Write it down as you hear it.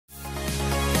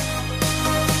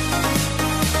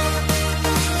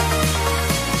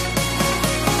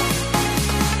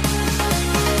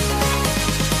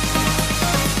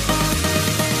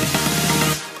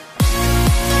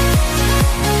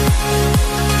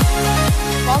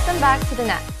back to The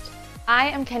Nest. I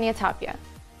am Kenya Tapia.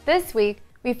 This week,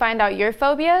 we find out your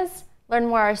phobias,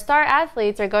 learn where our star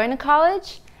athletes are going to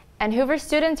college, and Hoover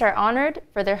students are honored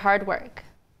for their hard work.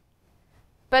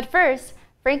 But first,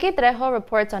 Frankie Trejo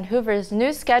reports on Hoover's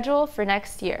new schedule for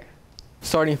next year.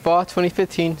 Starting fall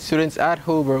 2015, students at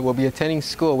Hoover will be attending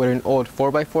school with an old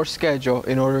 4x4 schedule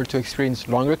in order to experience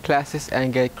longer classes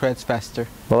and get credits faster.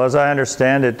 Well, as I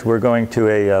understand it, we're going to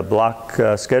a block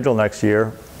schedule next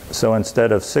year. So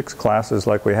instead of 6 classes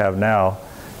like we have now,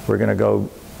 we're going to go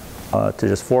to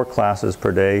just 4 classes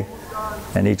per day,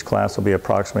 and each class will be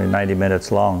approximately 90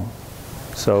 minutes long.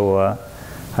 So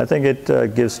I think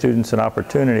it gives students an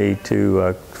opportunity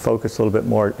to focus a little bit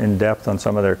more in depth on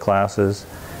some of their classes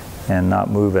and not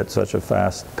move at such a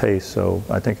fast pace. So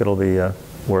I think it'll be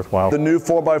worthwhile. The new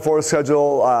 4x4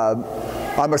 schedule,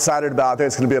 I'm excited about. I think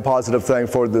it's going to be a positive thing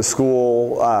for the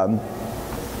school.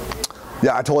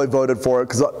 Yeah, I totally voted for it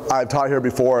because I've taught here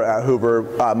before at Hoover.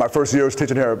 My first year was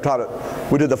teaching here.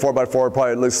 We did the 4x4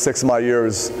 probably at least 6 of my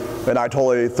years, and I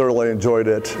thoroughly enjoyed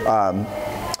it.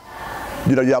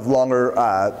 You know, you have longer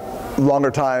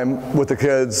time with the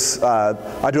kids.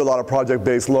 I do a lot of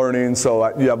project-based learning,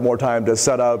 so you have more time to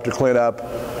set up, to clean up,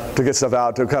 to get stuff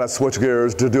out, to kind of switch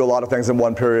gears, to do a lot of things in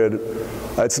one period.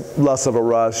 It's less of a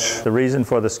rush. The reason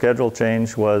for the schedule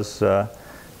change was to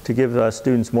give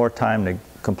students more time to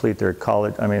complete their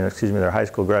their high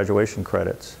school graduation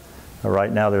credits.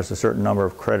 Right now there's a certain number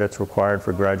of credits required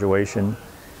for graduation,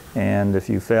 and if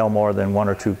you fail more than 1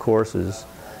 or 2 courses,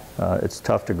 it's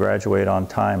tough to graduate on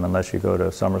time unless you go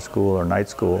to summer school or night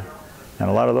school. And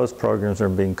a lot of those programs are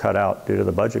being cut out due to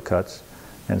the budget cuts,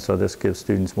 and so this gives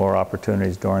students more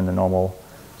opportunities during the normal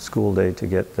school day to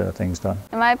get things done.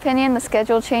 In my opinion, the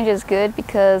schedule change is good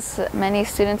because many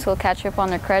students will catch up on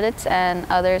their credits and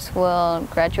others will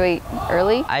graduate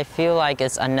early. I feel like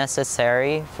it's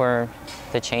unnecessary for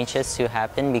the changes to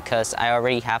happen because I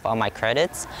already have all my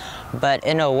credits, but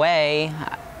in a way,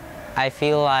 I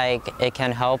feel like it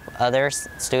can help other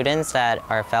students that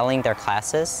are failing their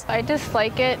classes. I just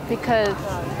like it because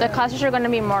the classes are going to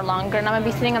be more longer and I'm going to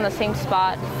be sitting on the same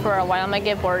spot for a while. I might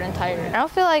get bored and tired. I don't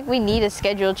feel like we need a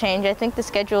schedule change. I think the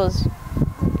schedule is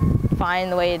fine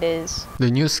the way it is.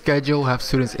 The new schedule will have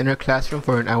students in their classroom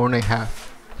for an hour and a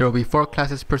half. There will be 4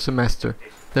 classes per semester.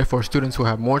 Therefore, students will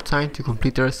have more time to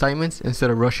complete their assignments instead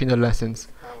of rushing the lessons.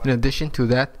 In addition to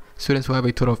that, students will have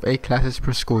a total of 8 classes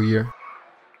per school year.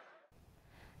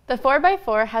 The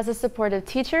 4x4 has the support of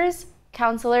teachers,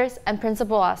 counselors, and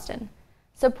Principal Austin.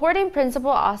 Supporting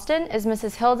Principal Austin is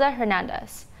Mrs. Hilda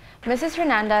Hernandez. Mrs.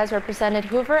 Hernandez represented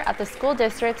Hoover at the school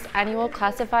district's annual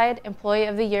Classified Employee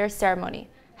of the Year ceremony,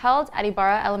 held at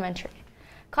Ibarra Elementary.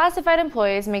 Classified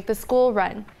employees make the school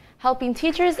run, helping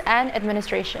teachers and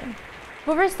administration.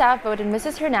 Hoover staff voted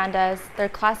Mrs. Hernandez their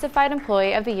Classified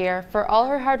Employee of the Year for all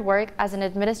her hard work as an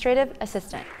administrative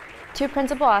assistant, to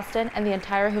Principal Austin and the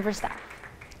entire Hoover staff.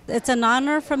 It's an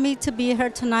honor for me to be here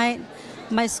tonight.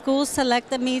 My school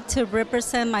selected me to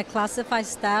represent my classified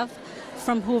staff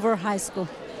from Hoover High School.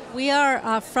 We are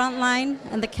frontline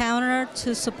and the counter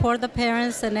to support the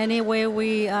parents in any way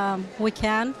we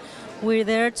can. We're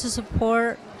there to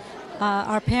support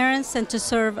our parents and to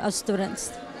serve our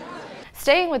students.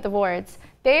 Staying with awards,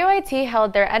 the AOIT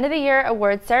held their end of the year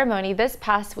awards ceremony this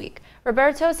past week.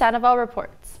 Roberto Sandoval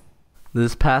reports.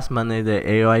 This past Monday, the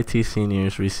AOIT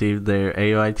seniors received their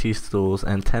AOIT stools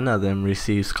and 10 of them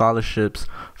received scholarships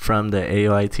from the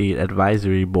AOIT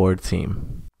advisory board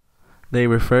team. They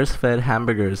were first fed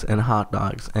hamburgers and hot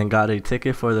dogs and got a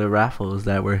ticket for the raffles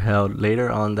that were held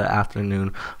later on the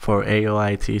afternoon for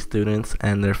AOIT students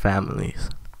and their families.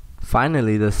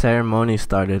 Finally, the ceremony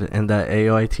started and the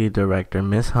AOIT director,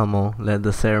 Ms. Hummel, led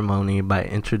the ceremony by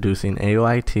introducing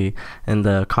AOIT and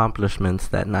the accomplishments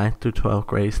that 9th to 12th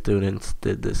grade students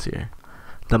did this year.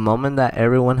 The moment that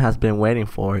everyone has been waiting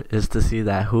for is to see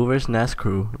that Hoover's Nest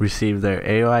crew receive their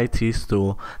AOIT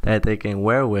stool that they can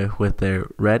wear with their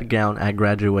red gown at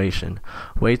graduation.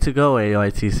 Way to go,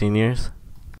 AOIT seniors!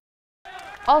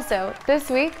 Also, this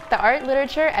week, the Art,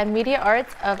 Literature, and Media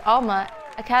Arts of Alma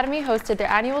Academy hosted their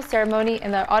annual ceremony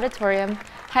in the auditorium,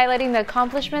 highlighting the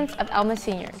accomplishments of Alma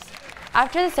seniors.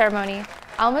 After the ceremony,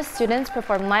 Alma students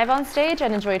performed live on stage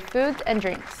and enjoyed food and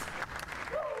drinks.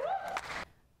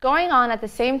 Going on at the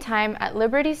same time at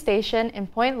Liberty Station in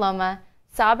Point Loma,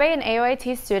 Sabe and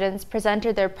AOIT students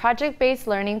presented their project-based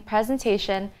learning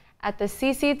presentation at the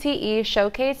CCTE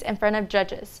showcase in front of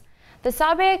judges. The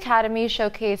Sabe Academy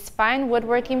showcased fine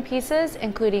woodworking pieces,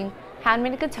 including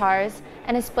handmade guitars,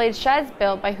 and displayed sheds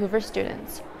built by Hoover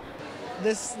students.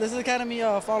 This academy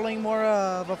following more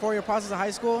of a 4-year process of high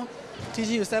school.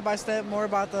 teaching you step by step more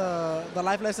about the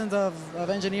life lessons of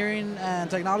engineering and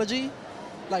technology.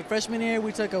 Like freshman year,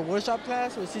 we took a woodshop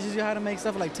class, which teaches you how to make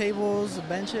stuff like tables,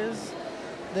 benches.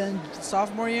 Then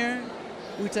sophomore year,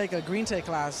 we take a green tech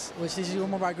class, which teaches you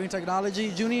more about green technology.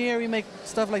 Junior year, we make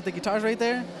stuff like the guitars right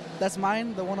there. That's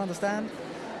mine, the one on the stand.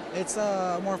 It's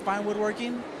more fine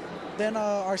woodworking. Then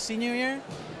our senior year,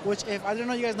 which if I don't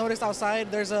know, you guys noticed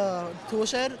outside, there's a tool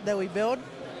shed that we build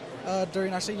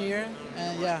during our senior year.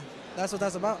 And yeah, that's what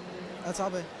that's about. That's all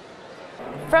big.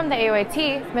 From the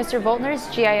AOIT, Mr. Voltner's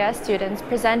GIS students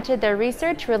presented their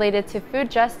research related to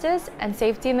food justice and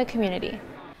safety in the community.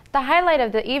 The highlight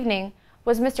of the evening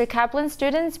was Mr. Kaplan's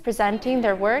students presenting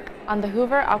their work on the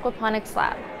Hoover Aquaponics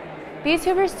Lab. These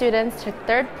Hoover students took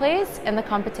third place in the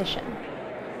competition.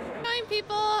 Showing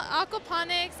people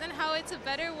aquaponics and how it's a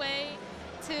better way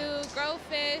to grow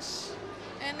fish,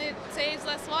 and it saves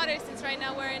less water since right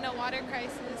now we're in a water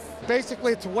crisis.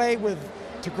 Basically, it's a way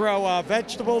to grow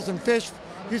vegetables and fish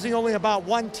using only about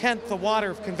 1/10 the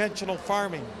water of conventional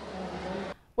farming.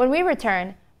 When we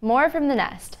return, more from the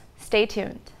nest. Stay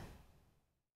tuned.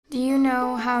 Do you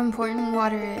know how important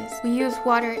water is? We use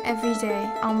water every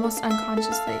day, almost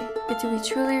unconsciously. But do we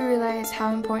truly realize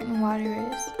how important water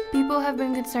is? People have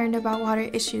been concerned about water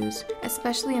issues,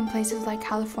 especially in places like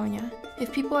California.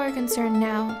 If people are concerned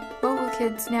now, what will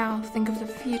kids now think of the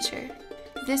future?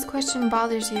 If this question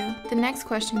bothers you, the next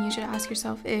question you should ask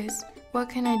yourself is, what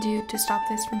can I do to stop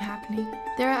this from happening?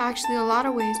 There are actually a lot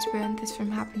of ways to prevent this from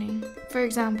happening. For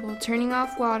example, turning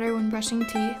off water when brushing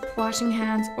teeth, washing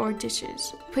hands, or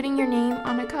dishes. Putting your name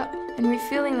on a cup and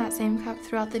refilling that same cup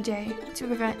throughout the day to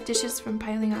prevent dishes from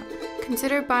piling up.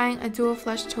 Consider buying a dual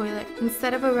flush toilet.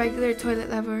 Instead of a regular toilet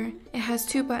lever, it has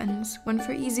 2 buttons, one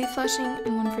for easy flushing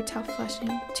and one for tough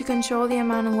flushing, to control the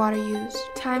amount of water used.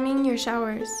 Timing your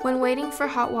showers. When waiting for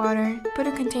hot water, put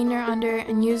a container under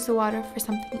and use the water for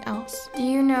something else. Do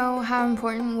you know how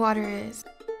important water is?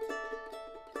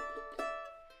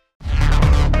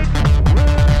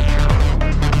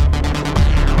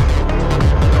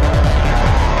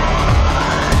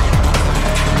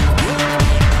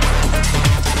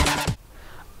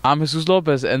 I'm Jesus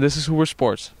Lopez, and this is Hoover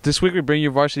Sports. This week we bring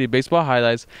you varsity baseball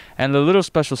highlights and a little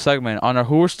special segment on our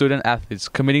Hoover student athletes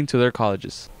committing to their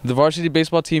colleges. The varsity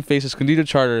baseball team faces Escondido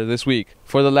Charter this week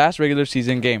for the last regular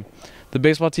season game. The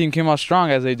baseball team came out strong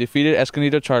as they defeated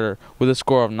Escondido Charter with a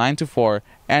score of 9-4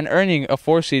 and earning a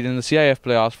 4th seed in the CIF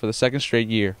playoffs for the 2nd straight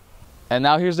year. And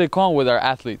now here's Daquan with our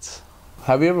athletes.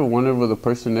 Have you ever wondered where the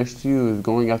person next to you is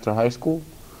going after high school?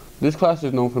 This class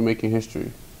is known for making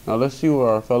history. Now let's see where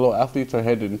our fellow athletes are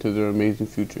headed into their amazing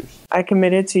futures. I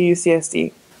committed to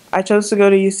UCSD. I chose to go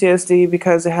to UCSD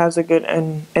because it has a good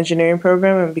engineering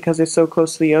program, and because it's so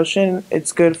close to the ocean.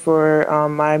 It's good for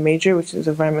my major, which is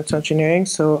environmental engineering,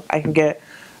 so I can get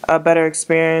a better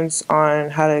experience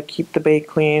on how to keep the bay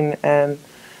clean and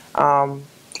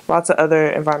lots of other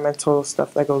environmental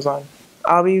stuff that goes on.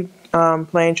 I'll be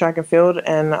playing track and field,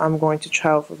 and I'm going to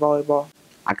try out for volleyball.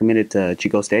 I committed to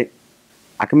Chico State.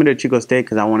 I committed to Chico State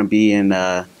because I want to be in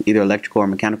either electrical or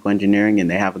mechanical engineering, and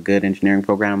they have a good engineering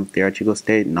program there at Chico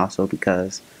State, and also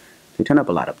because they turn up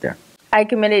a lot up there. I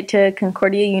committed to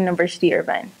Concordia University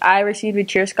Irvine. I received a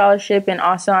cheer scholarship, and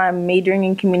also I'm majoring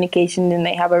in communications, and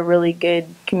they have a really good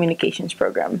communications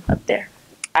program up there.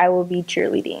 I will be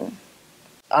cheerleading.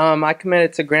 I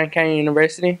committed to Grand Canyon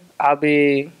University. I'll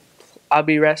be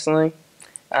wrestling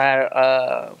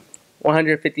at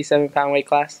 157-pound weight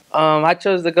class. I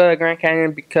chose to go to Grand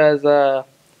Canyon because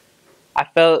I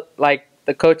felt like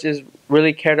the coaches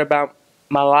really cared about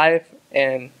my life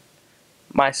and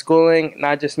my schooling,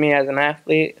 not just me as an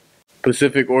athlete.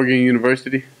 Pacific Oregon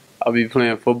University. I'll be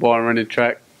playing football and running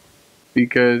track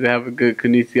because they have a good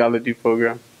kinesiology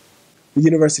program. The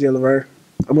University of Laverne.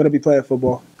 I'm going to be playing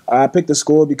football. I picked the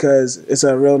school because it's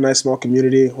a real nice small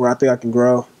community where I think I can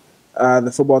grow.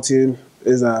 The football team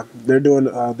is they're doing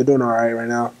all right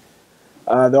now.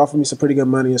 They offer me some pretty good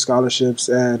money and scholarships,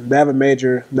 and they have a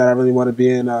major that I really want to be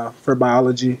in for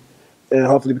biology, and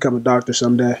hopefully become a doctor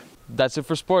someday. That's it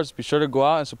for sports. Be sure to go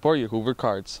out and support your Hoover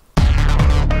Cards.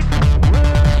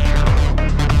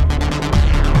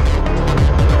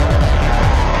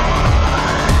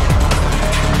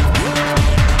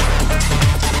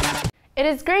 It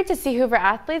is great to see Hoover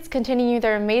athletes continue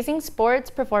their amazing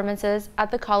sports performances at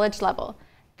the college level.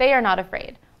 They are not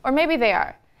afraid. Or maybe they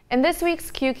are. In this week's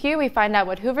QQ, we find out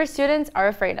what Hoover students are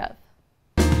afraid of.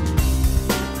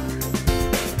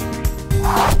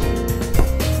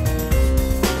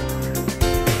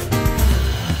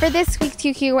 For this week's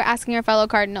QQ, we're asking our fellow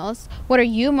Cardinals, what are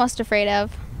you most afraid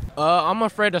of? I'm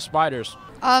afraid of spiders.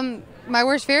 My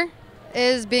worst fear?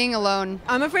 is being alone.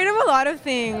 I'm afraid of a lot of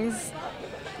things,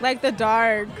 like the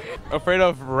dark. Afraid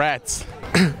of rats.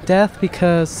 Death,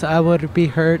 because I would be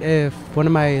hurt if one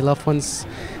of my loved ones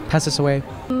passes away.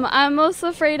 I'm most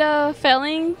afraid of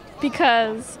failing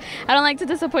because I don't like to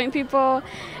disappoint people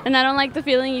and I don't like the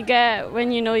feeling you get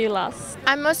when you know you lost.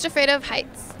 I'm most afraid of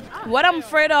heights. What I'm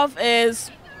afraid of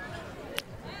is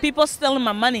people stealing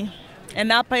my money and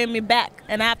not paying me back,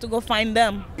 and I have to go find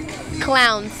them.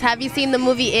 Clowns. Have you seen the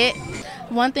movie It?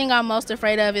 One thing I'm most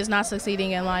afraid of is not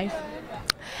succeeding in life.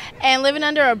 And living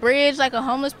under a bridge like a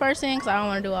homeless person, because I don't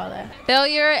want to do all that.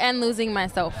 Failure and losing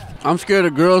myself. I'm scared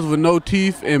of girls with no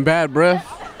teeth and bad breath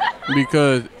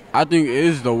because I think it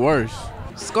is the worst.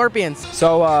 Scorpions.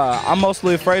 So I'm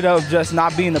mostly afraid of just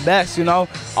not being the best, you know,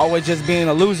 always just being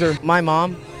a loser. My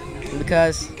mom,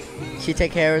 because she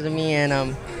take care of me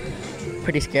and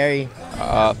pretty scary.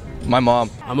 My mom.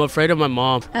 I'm afraid of my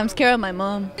mom. I'm scared of my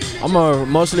mom. I'm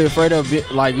mostly afraid of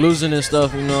like losing and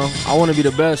stuff, you know. I want to be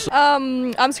the best.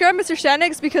 I'm scared of Mr.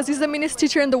 Shanix because he's the meanest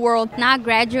teacher in the world. Not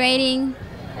graduating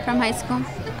from high school.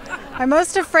 I'm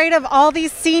most afraid of all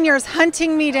these seniors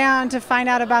hunting me down to find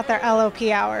out about their LOP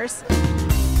hours.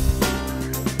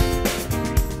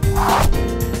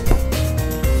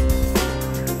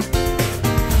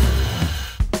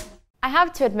 I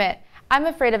have to admit, I'm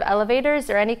afraid of elevators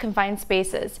or any confined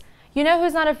spaces. You know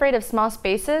who's not afraid of small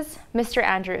spaces? Mr.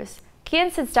 Andrews. Kian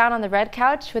sits down on the red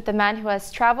couch with the man who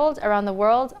has traveled around the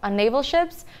world on naval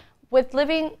ships with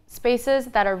living spaces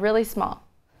that are really small.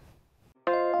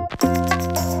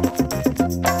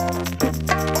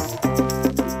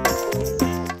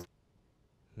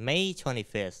 May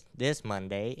 25th, this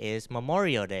Monday, is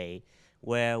Memorial Day,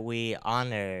 where we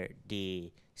honor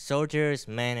the soldiers,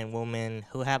 men and women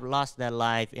who have lost their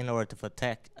life in order to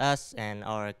protect us and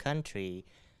our country.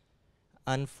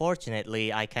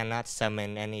 Unfortunately, I cannot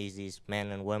summon any of these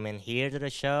men and women here to the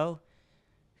show.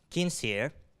 Keen's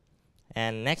here,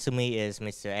 and next to me is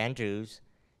Mr. Andrews,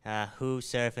 who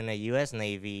served in the U.S.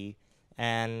 Navy,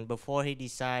 and before he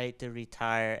decided to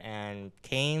retire and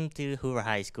came to Hoover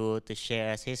High School to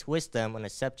share his wisdom on the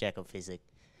subject of physics.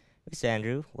 Mr.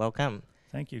 Andrew, welcome.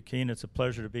 Thank you, Keen. It's a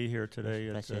pleasure to be here today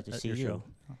at your show.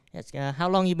 Yes, how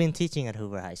long you been teaching at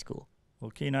Hoover High School?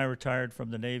 Well, Keen, I retired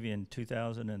from the Navy in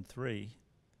 2003,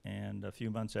 and a few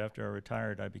months after I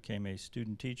retired, I became a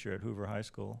student teacher at Hoover High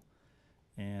School.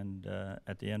 And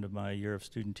at the end of my year of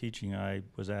student teaching, I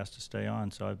was asked to stay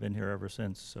on, so I've been here ever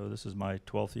since. So this is my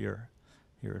 12th year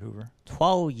here at Hoover.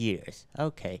 12 years,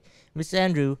 okay. Mr.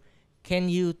 Andrew, can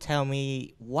you tell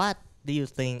me what do you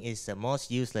think is the most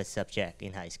useless subject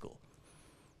in high school?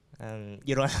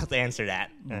 You don't have to answer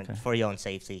that for your own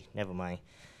safety, never mind.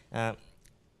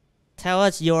 Tell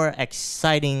us your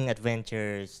exciting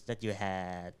adventures that you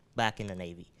had back in the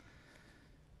Navy.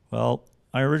 Well,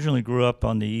 I originally grew up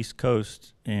on the East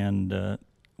Coast and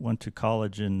went to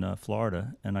college in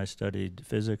Florida, and I studied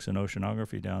physics and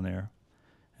oceanography down there.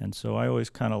 And so I always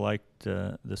kind of liked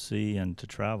the sea and to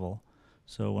travel.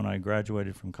 So when I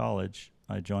graduated from college,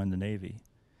 I joined the Navy.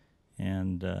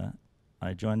 And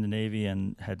I joined the Navy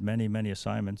and had many, many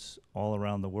assignments all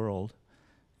around the world,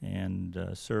 and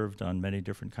served on many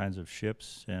different kinds of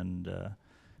ships and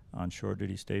on shore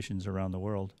duty stations around the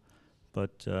world.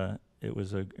 But it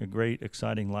was a great,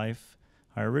 exciting life.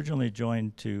 I originally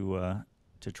joined to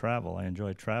travel. I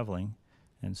enjoyed traveling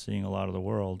and seeing a lot of the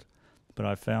world. But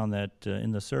I found that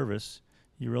in the service,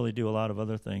 you really do a lot of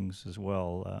other things as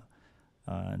well.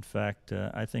 In fact,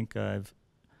 I think I've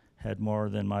had more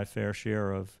than my fair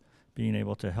share of being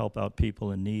able to help out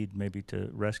people in need, maybe to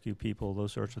rescue people,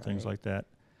 those sorts of things like that,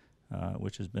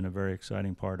 which has been a very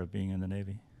exciting part of being in the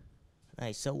Navy.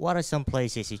 Nice. So what are some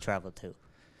places you traveled to?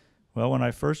 Well, when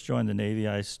I first joined the Navy,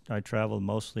 I traveled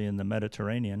mostly in the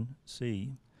Mediterranean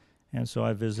Sea. And so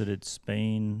I visited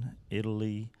Spain,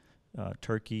 Italy,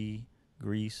 Turkey,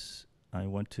 Greece. I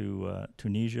went to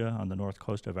Tunisia on the north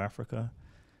coast of Africa.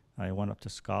 I went up to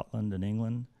Scotland and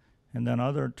England. And then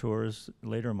other tours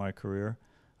later in my career,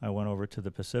 I went over to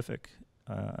the Pacific.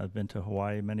 I've been to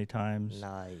Hawaii many times.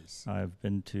 Nice. I've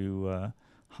been to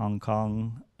Hong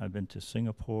Kong. I've been to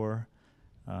Singapore.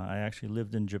 I actually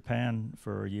lived in Japan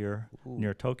for a year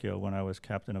near Tokyo when I was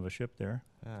captain of a ship there.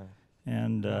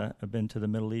 And I've been to the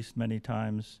Middle East many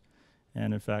times.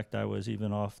 And in fact, I was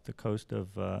even off the coast of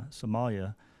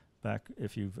Somalia back,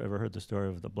 if you've ever heard the story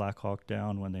of the Black Hawk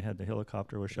Down when they had the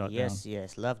helicopter was shot down. Yes,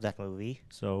 yes, love that movie.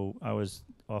 So I was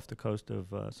off the coast of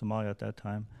Somalia at that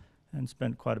time and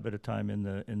spent quite a bit of time in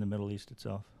the Middle East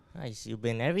itself. Nice, you've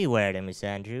been everywhere then, Ms.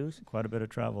 Andrews. Quite a bit of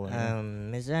travel.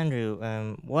 Ms.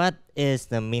 Andrew, what is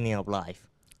the meaning of life?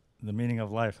 The meaning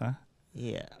of life, huh?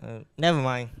 Yeah, never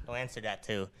mind, I'll answer that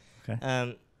too.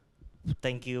 Okay.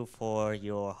 Thank you for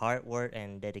your hard work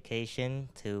and dedication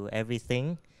to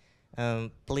everything.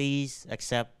 Please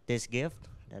accept this gift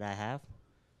that I have.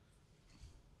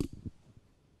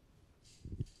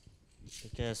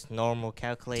 Because normal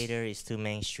calculator is too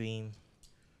mainstream.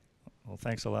 Well,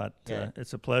 thanks a lot. Yeah.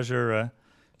 It's a pleasure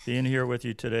being here with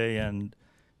you today. And,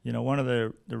 you know, one of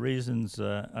the reasons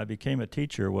I became a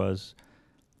teacher was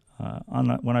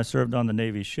when I served on the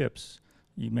Navy ships.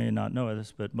 You may not know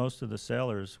this, but most of the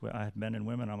sailors, I had men and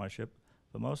women on my ship,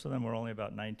 but most of them were only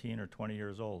about 19 or 20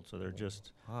 years old, so they're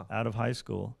just out of high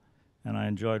school. And I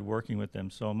enjoyed working with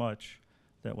them so much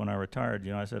that when I retired,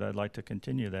 you know, I said I'd like to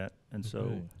continue that. And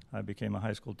so I became a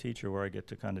high school teacher where I get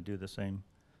to kind of do the same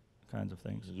kinds of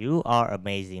things. You are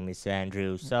amazing, Mr.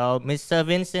 Andrew. So, Mr.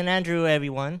 Vincent Andrew,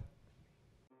 everyone.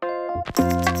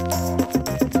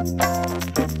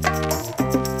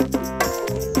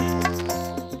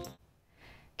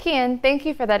 Kian, thank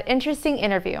you for that interesting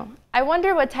interview. I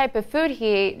wonder what type of food he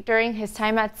ate during his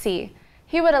time at sea.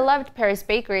 He would have loved Paris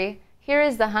Bakery. Here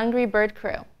is the Hungry Bird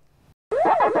crew.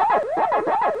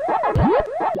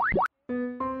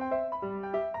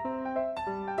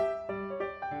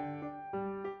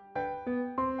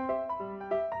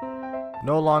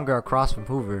 No longer across from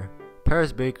Hoover,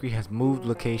 Paris Bakery has moved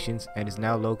locations and is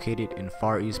now located in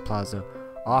Far East Plaza,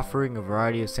 offering a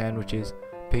variety of sandwiches,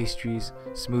 pastries,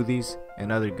 smoothies,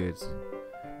 and other goods.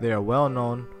 They are well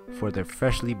known for their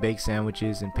freshly baked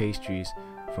sandwiches and pastries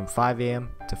from 5 a.m.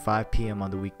 to 5 p.m.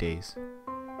 on the weekdays.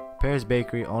 Paris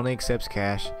Bakery only accepts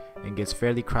cash and gets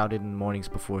fairly crowded in the mornings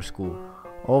before school.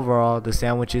 Overall, the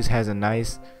sandwiches has a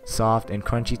nice, soft, and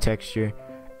crunchy texture,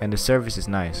 and the service is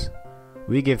nice.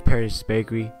 We give Paris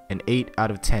Bakery an 8 out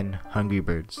of 10 Hungry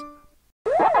Birds.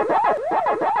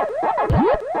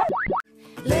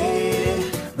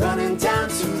 Lady, running down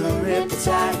to the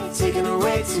riptide, taken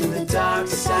away to the dark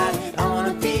side. I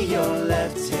wanna be your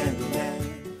left-hand man.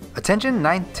 Attention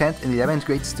 9th, 10th, and 11th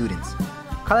grade students.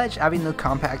 College Avenue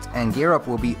Compact and Gear Up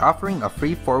will be offering a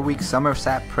free 4-week summer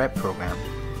SAT prep program.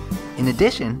 In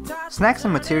addition, snacks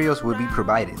and materials will be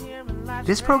provided.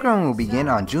 This program will begin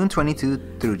on June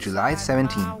 22 through July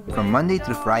 17 from Monday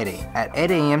through Friday at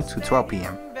 8 a.m. to 12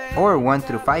 p.m. or 1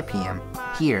 through 5 p.m.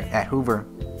 here at Hoover.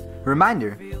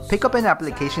 Reminder, pick up an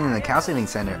application in the Counseling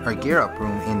Center or Gear Up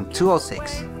room in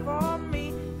 206.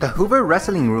 The Hoover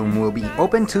Wrestling Room will be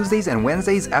open Tuesdays and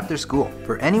Wednesdays after school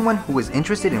for anyone who is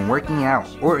interested in working out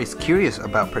or is curious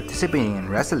about participating in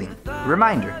wrestling.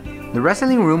 Reminder, the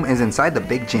wrestling room is inside the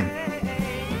big gym.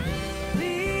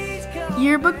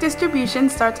 Yearbook distribution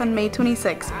starts on May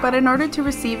 26, but in order to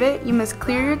receive it, you must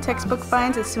clear your textbook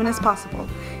fines as soon as possible.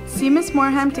 See Ms.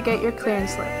 Moreham to get your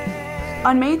clearance slip.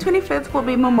 On May 25th will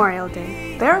be Memorial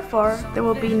Day. Therefore, there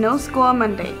will be no school on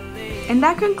Monday. And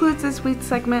that concludes this week's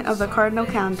segment of the Cardinal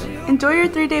calendar. Enjoy your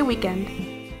 3-day weekend.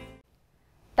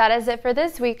 That is it for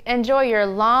this week. Enjoy your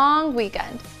long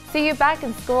weekend. See you back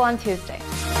in school on Tuesday.